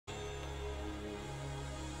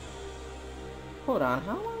Hold on,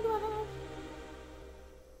 how long do I have?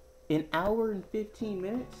 An hour and 15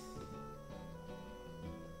 minutes?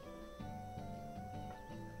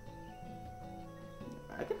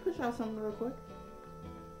 I can push out something real quick.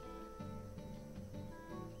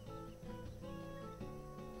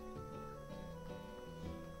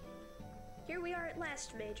 Here we are at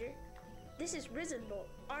last, Major. This is Risenbolt,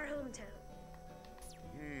 our hometown.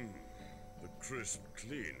 The crisp,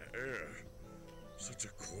 clean air. Such a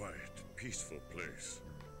quiet, peaceful place.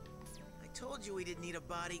 I told you we didn't need a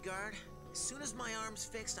bodyguard. As soon as my arm's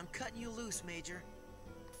fixed, I'm cutting you loose, Major.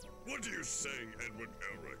 What are you saying, Edward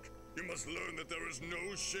Elric? You must learn that there is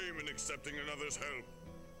no shame in accepting another's help.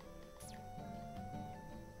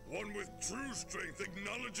 One with true strength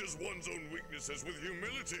acknowledges one's own weaknesses with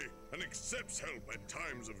humility and accepts help at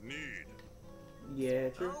times of need. Yeah,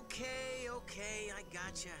 true. Okay, I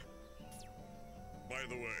gotcha. By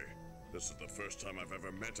the way, this is the first time I've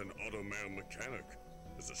ever met an automail mechanic.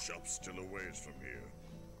 There's a shop still a ways from here.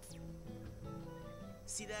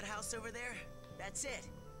 See that house over there? That's it.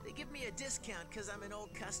 They give me a discount because I'm an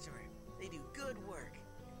old customer. They do good work.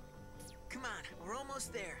 Come on, we're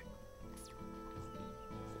almost there.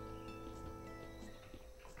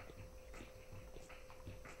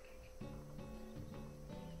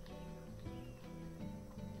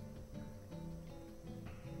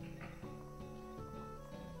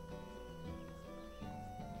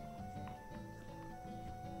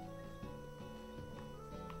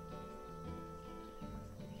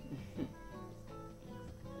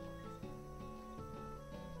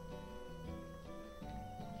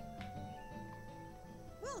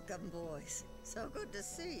 Welcome, boys. So good to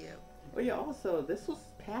see you. Oh yeah, also, this was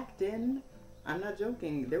packed in. I'm not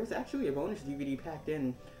joking. There was actually a bonus DVD packed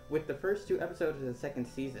in with the first 2 episodes of the second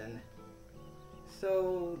season.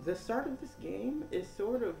 So, the start of this game is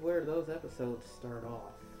sort of where those episodes start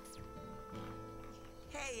off.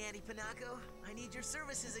 Hey, Auntie Pinocchio. I need your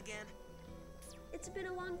services again. It's been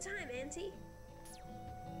a long time, Auntie.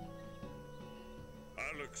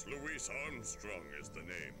 Alex Louise Armstrong is the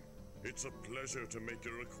name. It's a pleasure to make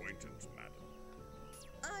your acquaintance, madam.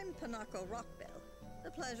 I'm Pinocchio Rockbell. The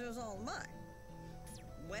pleasure's all mine.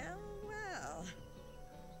 Well, well.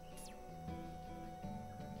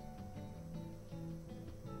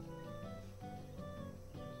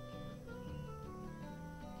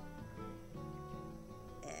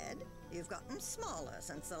 Ed, you've gotten smaller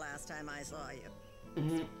since the last time I saw you.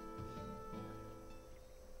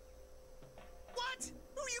 What?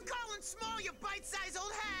 Who you calling small, you bite-sized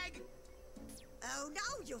old hag? Oh,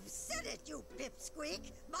 now you've said it, you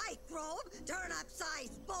pipsqueak! Microbe,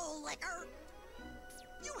 turnip-sized bowl liquor!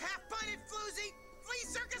 You half-pinted floozy, flea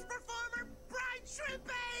circus performer, bride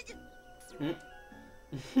shrimp egg!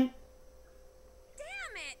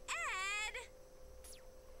 Damn it,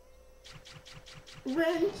 Ed!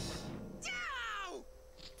 Wrench! Ow!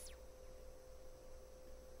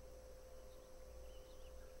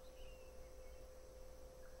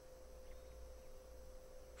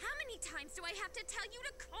 How many times do I have to tell you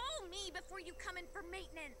to call me before you come in for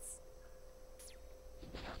maintenance?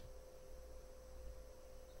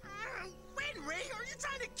 Winry, are you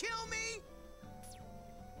trying to kill me?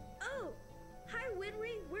 Oh, hi,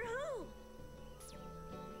 Winry. We're home.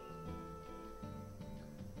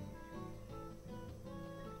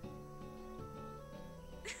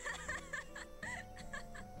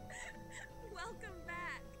 Welcome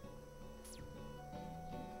back.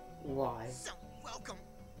 Why? So welcome.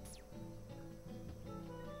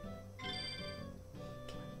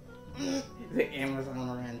 The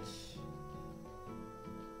Amazon wrench.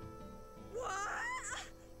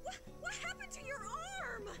 What happened to your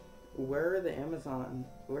arm? Where are the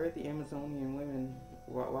Amazonian women?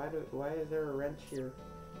 Why is there a wrench here?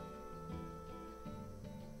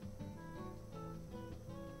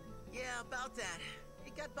 Yeah, about that.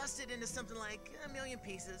 It got busted into something like 1,000,000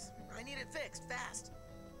 pieces. I need it fixed, fast.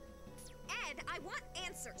 Ed, I want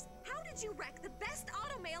answers. How did you wreck the best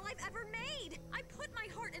automail I've ever made? I put my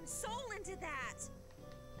heart and soul into that.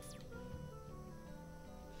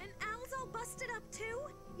 And Al's all busted up too?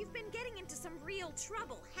 You've been getting into some real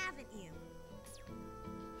trouble, haven't you?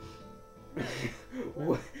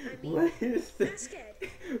 What is this? Ask Ed.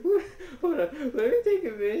 Hold on, let me take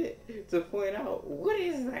a minute to point out, what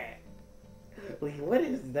is that? Like, what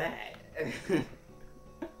is that?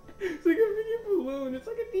 It's like a freaking balloon. It's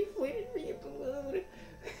like a deflated freaking balloon.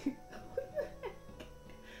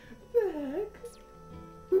 What the heck?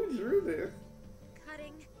 Who drew this?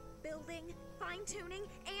 Cutting, building, fine-tuning,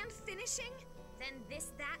 and finishing? Then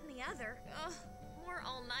this, that, and the other. Ugh, more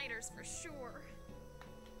all-nighters for sure.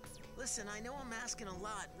 Listen, I know I'm asking a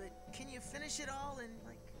lot, but can you finish it all in,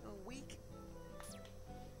 like, a week?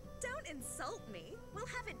 Don't insult me. We'll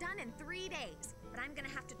have it done in 3 days, but I'm gonna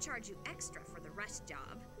have to charge you extra for the rest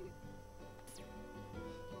job.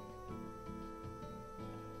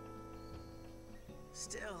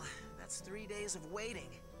 Still, that's 3 days of waiting.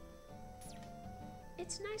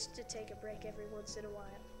 It's nice to take a break every once in a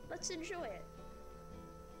while. Let's enjoy it.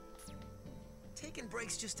 Taking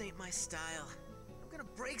breaks just ain't my style. I'm gonna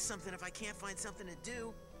break something if I can't find something to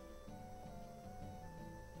do.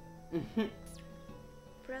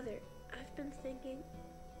 Brother, I've been thinking,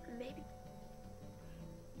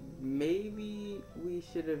 Maybe we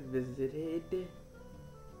should have visited.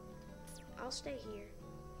 I'll stay here.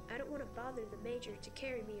 I don't want to bother the Major to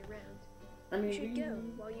carry me around. I mean, You should go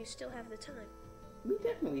while you still have the time. We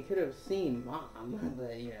definitely could have seen Mom,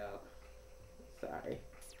 but you know, sorry.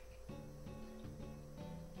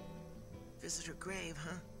 Visitor grave,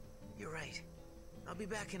 huh? You're right. I'll be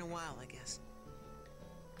back in a while, I guess.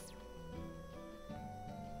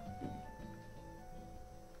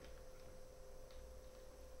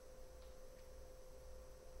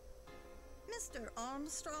 Mr.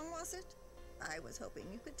 Armstrong, was it? I was hoping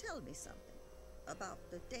you could tell me something about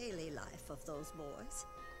the daily life of those boys.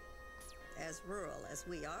 As rural as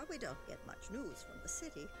we are, we don't get much news from the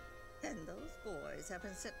city. And those boys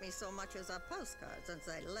haven't sent me so much as a postcard since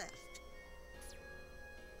I left.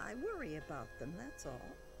 I worry about them, that's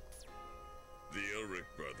all. The Elric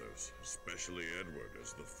brothers, especially Edward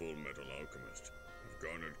as the Fullmetal Alchemist, have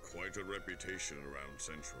garnered quite a reputation around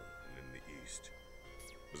Central and in the East.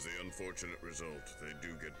 As the unfortunate result, they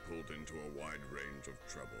do get pulled into a wide range of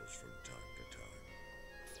troubles from time to time.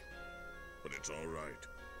 But it's all right.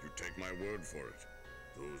 You take my word for it.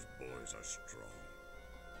 Those boys are strong.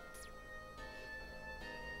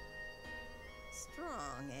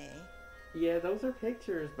 Strong, eh? Yeah, those are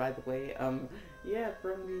pictures, by the way. Yeah,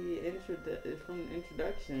 from the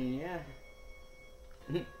introduction. Yeah.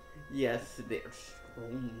 Yes, they're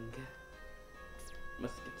strong.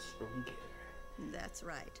 Must get stronger. That's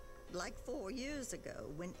right. Like 4 years ago,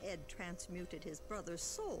 when Ed transmuted his brother's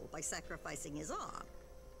soul by sacrificing his arm.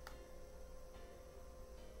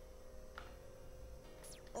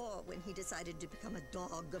 Or when he decided to become a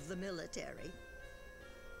dog of the military.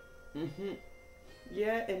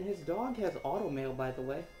 Yeah, and his dog has automail, by the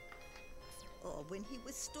way. Or when he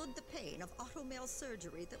withstood the pain of automail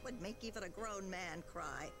surgery that would make even a grown man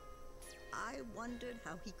cry. I wondered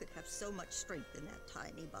how he could have so much strength in that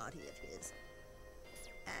tiny body of his.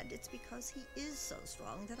 And it's because he is so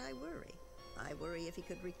strong that I worry. I worry if he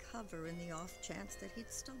could recover in the off chance that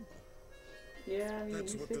he'd stumble. Yeah, I mean,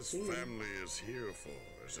 That's he's what 15. this family is here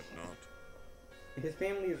for, is it not? His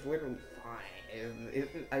family is literally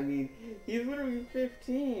fine. I mean, he's literally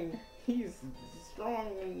 15. He's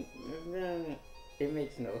strong and it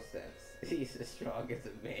makes no sense. He's as strong as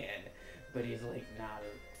a man, but he's like not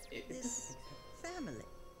a... This family.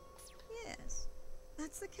 Yes,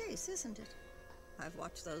 that's the case, isn't it? I've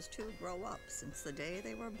watched those two grow up since the day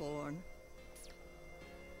they were born.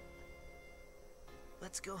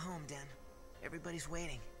 Let's go home, Den. Everybody's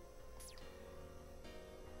waiting.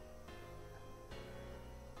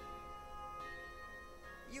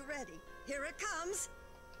 You ready? Here it comes!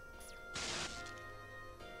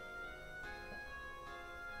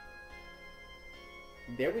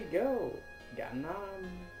 There we go. Got Nom.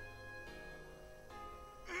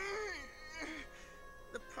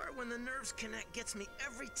 The part when the nerves connect gets me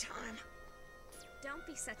every time. Don't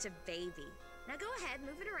be such a baby. Now go ahead,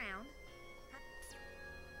 move it around.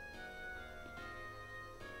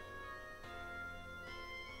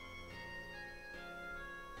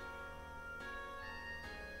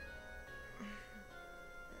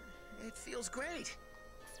 It feels great.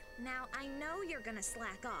 Now, I know you're gonna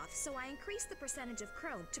slack off, so I increased the percentage of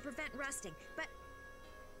chrome to prevent rusting, but...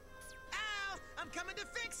 Ow! I'm coming to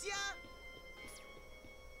fix ya!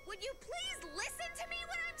 Would you please listen to me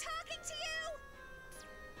when I'm talking to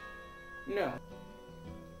you? No.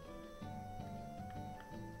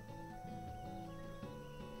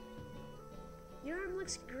 Your arm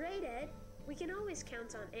looks great, Ed. We can always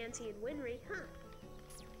count on Auntie and Winry, huh?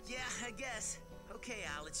 Yeah, I guess. Okay,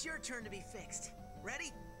 Al, it's your turn to be fixed.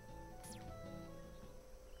 Ready?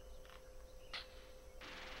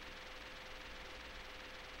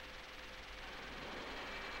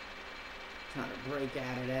 Trying to break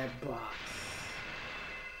out of that box.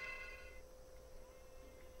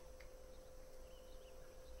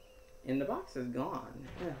 And the box is gone.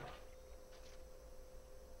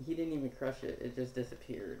 He didn't even crush it, it just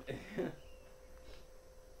disappeared.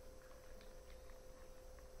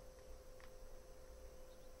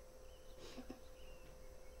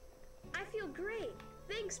 I feel great.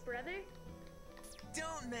 Thanks, brother.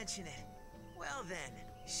 Don't mention it. Well then,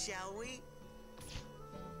 Shall we?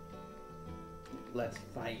 Let's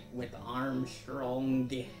fight with Armstrong.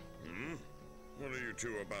 Hmm? What are you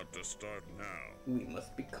two about to start now? We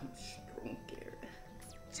must become stronger.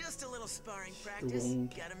 Just a little sparring practice.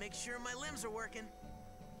 Strong. Gotta make sure my limbs are working.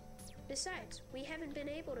 Besides, we haven't been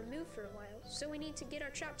able to move for a while, so we need to get our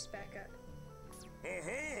chops back up.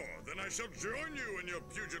 Oh-ho! Then I shall join you in your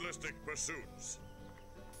pugilistic pursuits.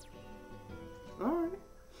 Alright.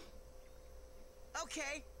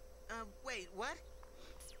 Okay. Wait, what?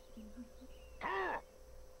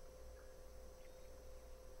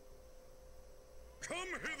 Come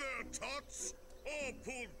hither, tots! All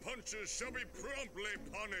pulled punches shall be promptly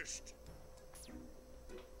punished.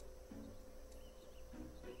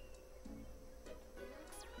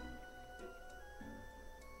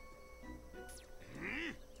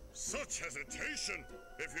 Such hesitation!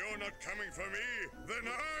 If you're not coming for me, then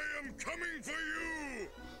I am coming for you!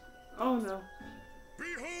 Oh no.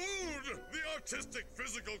 Behold! The artistic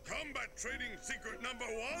physical combat training secret number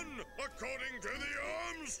 1, according to the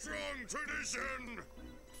Armstrong tradition!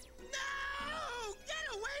 No! Get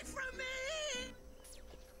away from me!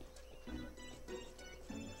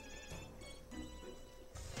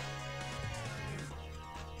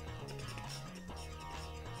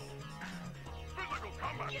 Physical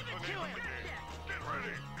combat! Give it to him! Get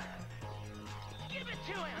ready! Give it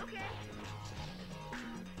to him! Okay.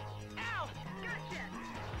 Ow! Gotcha!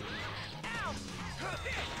 Ow!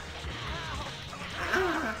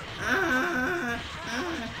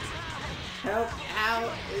 Help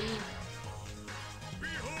out!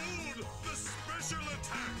 Behold the special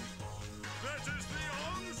attack! That is the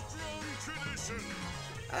Armstrong tradition!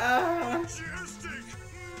 Majestic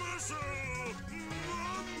muscle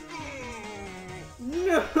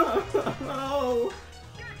mambo! No!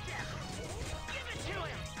 Gotcha! Give it to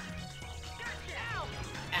him! Gotcha! Ow!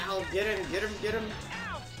 Ow, get him, get him, get him!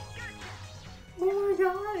 Ow! Gotcha! Oh my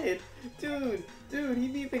god! Dude, he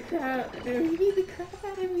beat the crap,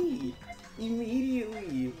 out of me!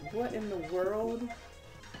 Immediately! What in the world? Give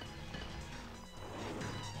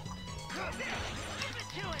it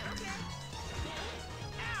to him! Okay.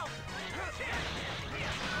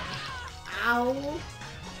 Ow!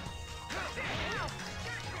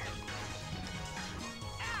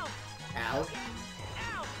 Ow! Ow! Ow!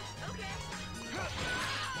 Ow! Okay.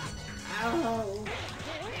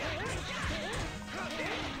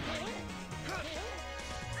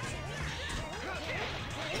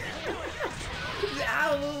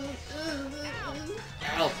 Ow!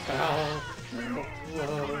 Ow! Ow! Ow!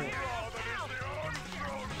 Whoa.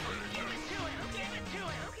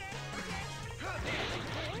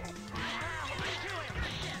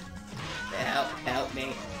 Help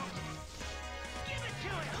me.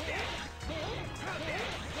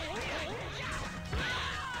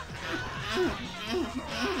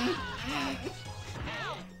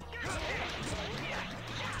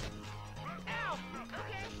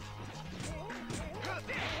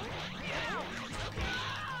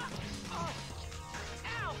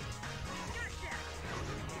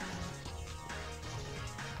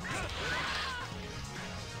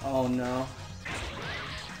 Oh no.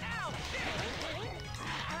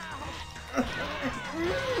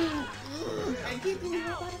 I keep being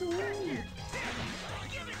out of the way.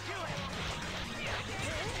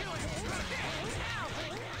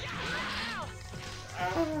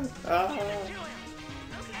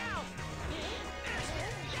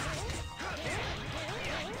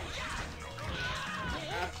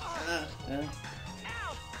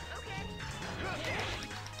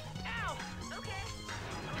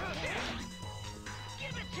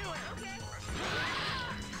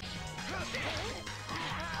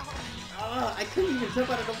 I couldn't even jump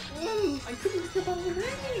out of the I couldn't even jump out of the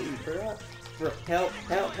ring. Bro, help.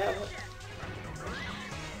 Help.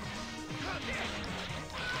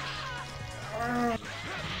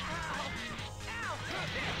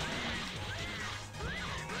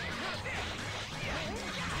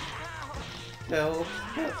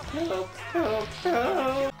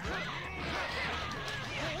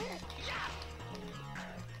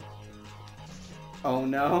 Oh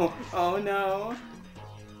no.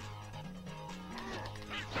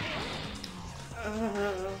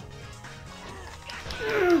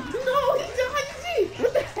 No, he dodged me!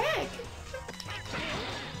 What the heck?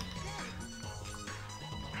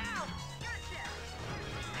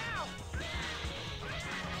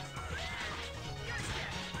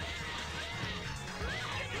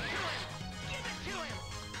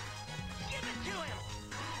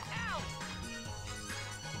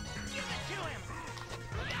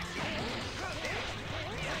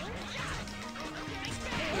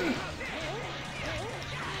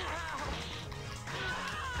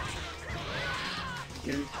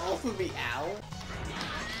 There's also the owl.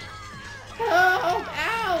 Help!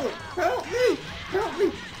 Ow! Help me! Help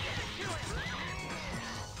me!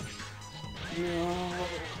 No.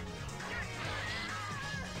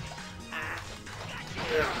 Ah.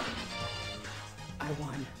 I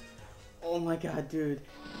won. Oh my god, dude.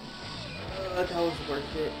 That was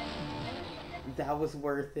worth it. That was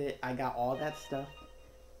worth it. I got all that stuff.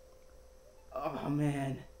 Oh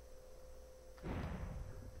man.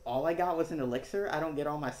 All I got was an elixir. I don't get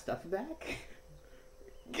all my stuff back.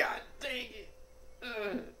 God dang it.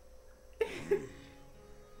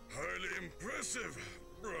 Highly impressive,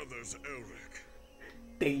 brothers Elric.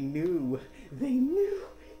 They knew. They knew.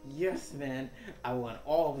 Yes, man. I won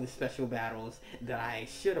all of the special battles that I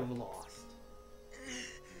should have lost.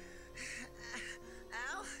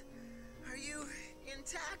 Al? Are you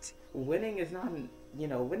intact? Winning is not,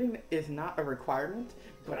 winning is not a requirement,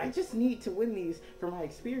 but I just need to win these for my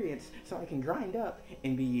experience so I can grind up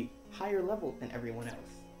and be higher level than everyone else.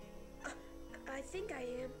 I think I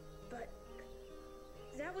am, but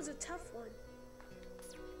that was a tough one.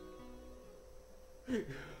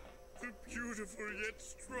 The beautiful yet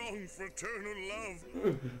strong fraternal love.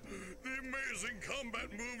 The amazing combat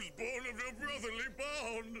moves born of a brotherly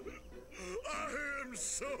bond. I am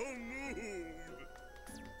so moved.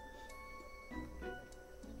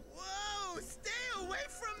 Whoa! Stay away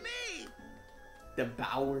from me! The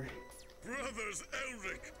Bower. Brothers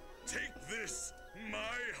Elric, take this,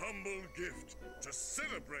 my humble gift, to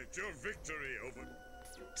celebrate your victory over...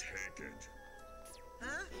 Take it.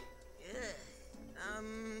 Huh? Yeah.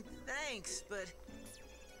 Thanks, but...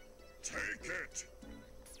 Take it!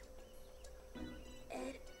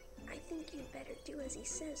 Ed, I think you'd better do as he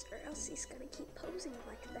says, or else he's gonna keep posing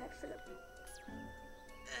like that for the...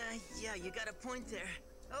 Yeah, you got a point there.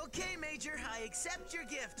 Okay, Major, I accept your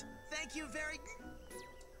gift. Thank you very...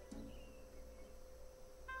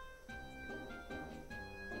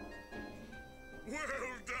 Well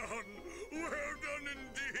done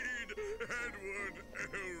indeed, Edward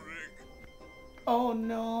Elric. Oh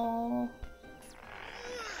no.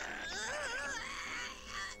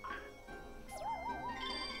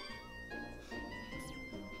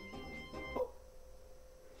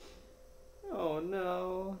 Oh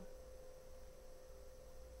no.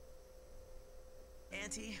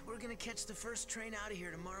 Auntie, we're gonna catch the first train out of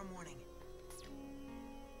here tomorrow morning.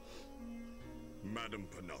 Madam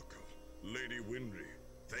Panaka, Lady Winry,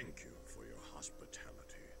 thank you for your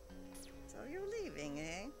hospitality. So you're leaving,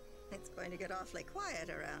 eh? It's going to get awfully quiet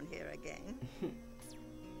around here again.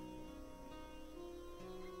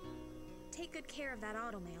 Take good care of that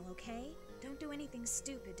automail, okay? Don't do anything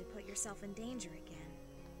stupid to put yourself in danger again.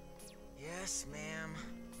 Yes, ma'am.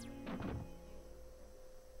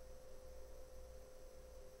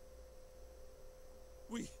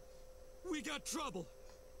 We got trouble.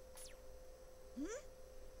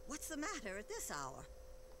 What's the matter at this hour?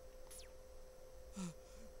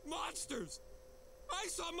 Monsters! I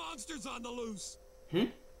saw monsters on the loose.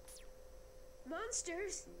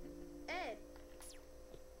 Monsters? Ed,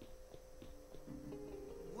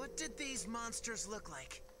 What did these monsters look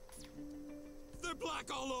like? They're black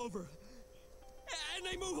all over. And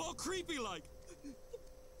they move all creepy like.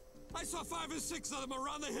 I saw 5 or 6 of them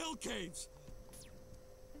around the hill caves.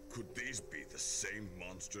 Could these be the same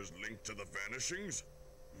monsters linked to the vanishings?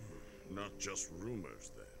 Not just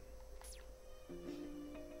rumors, then.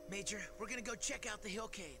 Major, we're gonna go check out the hill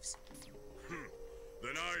caves.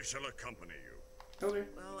 Then I shall accompany you. Okay.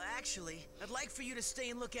 Well, actually, I'd like for you to stay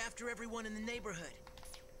and look after everyone in the neighborhood.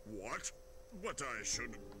 What? But I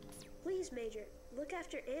should... please, Major, look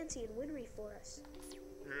after Auntie and Winry for us.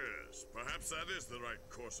 Yes, perhaps that is the right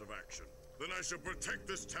course of action. Then I shall protect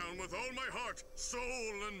this town with all my heart, soul,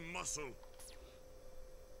 and muscle.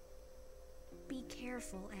 Be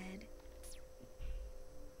careful, Ed.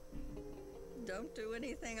 Don't do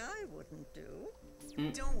anything I wouldn't do.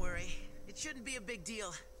 Don't worry. It shouldn't be a big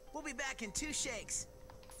deal. We'll be back in 2 shakes.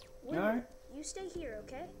 Winry, Alright. you stay here,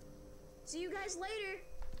 okay? See you guys later.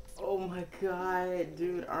 Oh my god,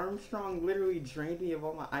 dude. Armstrong literally drained me of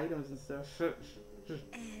all my items and stuff.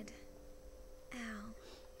 Ed. Al.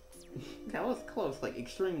 That was close, like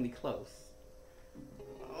extremely close.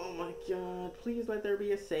 Oh my god, please let there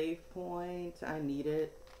be a save point. I need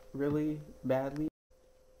it really badly.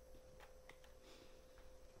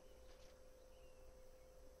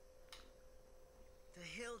 The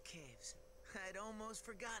hill caves. I'd almost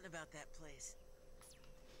forgotten about that place.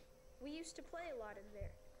 We used to play a lot in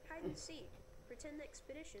there. Hide and seek, pretend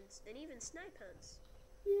expeditions, and even snipe hunts.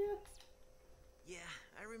 Yeah. Yeah,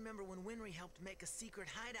 I remember when Winry helped make a secret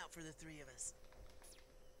hideout for the 3 of us.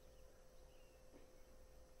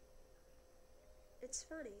 It's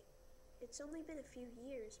funny. It's only been a few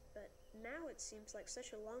years, but now it seems like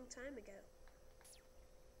such a long time ago.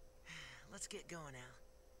 Let's get going, Al.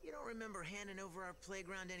 You don't remember handing over our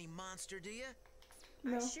playground to any monster, do you?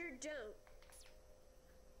 No. I sure don't.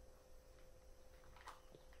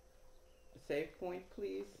 Save point,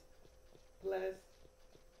 please. Please.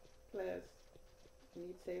 Please.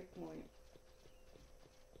 Need save point.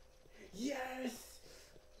 Yes!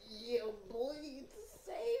 Yeah, boy, it's a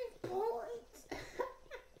save point!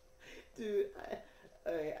 Dude,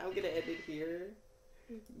 alright, I'm gonna end it here.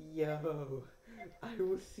 Yo, I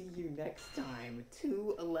will see you next time.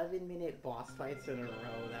 2 11-minute boss fights in a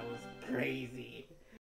row. That was crazy.